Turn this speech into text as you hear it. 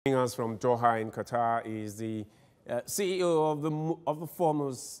Joining us from Doha in Qatar is the CEO of the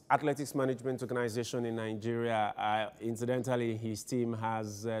foremost athletics management organization in Nigeria. Incidentally, his team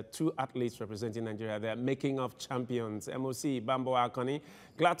has two athletes representing Nigeria. They're making of champions, MOC, Bambo Akani.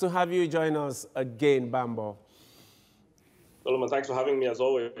 Glad to have you join us again, Bambo. Solomon, thanks for having me as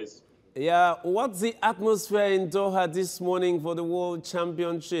always. Yeah, what's the atmosphere in Doha this morning for the World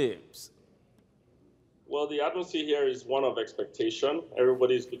Championships? Well, the atmosphere here is one of expectation.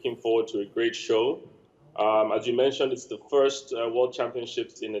 Everybody's looking forward to a great show. As you mentioned, it's the first World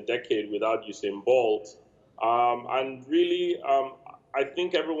Championships in a decade without Usain Bolt. And really, I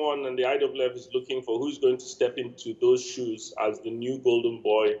think everyone in the IWF is looking for who's going to step into those shoes as the new golden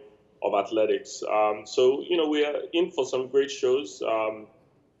boy of athletics. We are in for some great shows.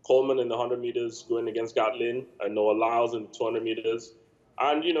 Coleman in the 100 meters going against Gatlin, and Noah Lyles in the 200 meters.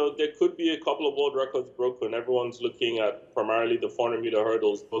 And, there could be a couple of world records broken. Everyone's looking at primarily the 400-meter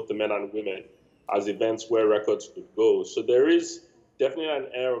hurdles, both the men and women, as events where records could go. So there is definitely an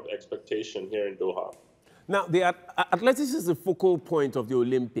air of expectation here in Doha. Now, athletics is the focal point of the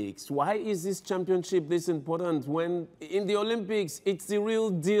Olympics. Why is this championship this important when in the Olympics it's the real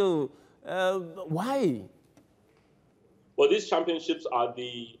deal? Why? Well, these championships are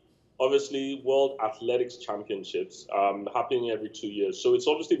obviously World Athletics Championships happening every 2 years. So it's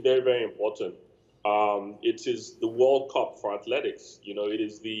obviously very, very important. It is the World Cup for athletics. It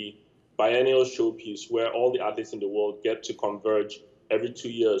is the biennial showpiece where all the athletes in the world get to converge every 2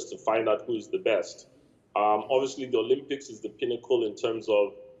 years to find out who is the best. Obviously, the Olympics is the pinnacle in terms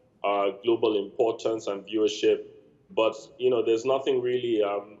of global importance and viewership. But, there's nothing really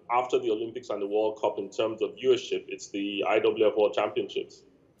after the Olympics and the World Cup in terms of viewership. It's the IWF World Championships.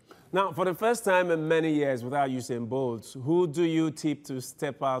 Now, for the first time in many years without Usain Bolt, who do you tip to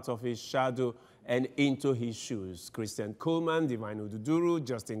step out of his shadow and into his shoes? Christian Coleman, Divine Ududuru,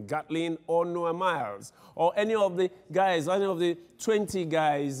 Justin Gatlin, or Noah Lyles? Or any of the guys, any of the 20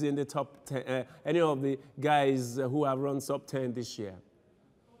 guys in the top 10, any of the guys who have run top 10 this year?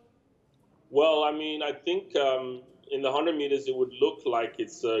 Well, I think in the 100 meters, it would look like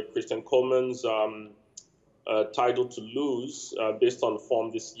it's Christian Coleman's title to lose based on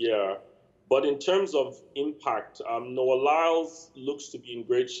form this year. But in terms of impact, Noah Lyles looks to be in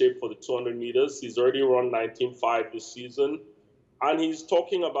great shape for the 200 meters. He's already run 19.5 this season. And he's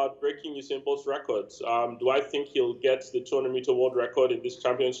talking about breaking Usain Bolt's records. Do I think he'll get the 200-meter world record in this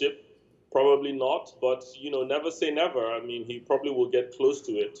championship? Probably not. But, never say never. He probably will get close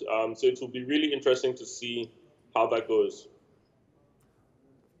to it. So it will be really interesting to see how that goes.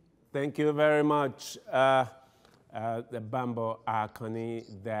 Thank you very much, the Bambo Akani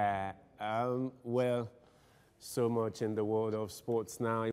there. Well, so much in the world of sports now.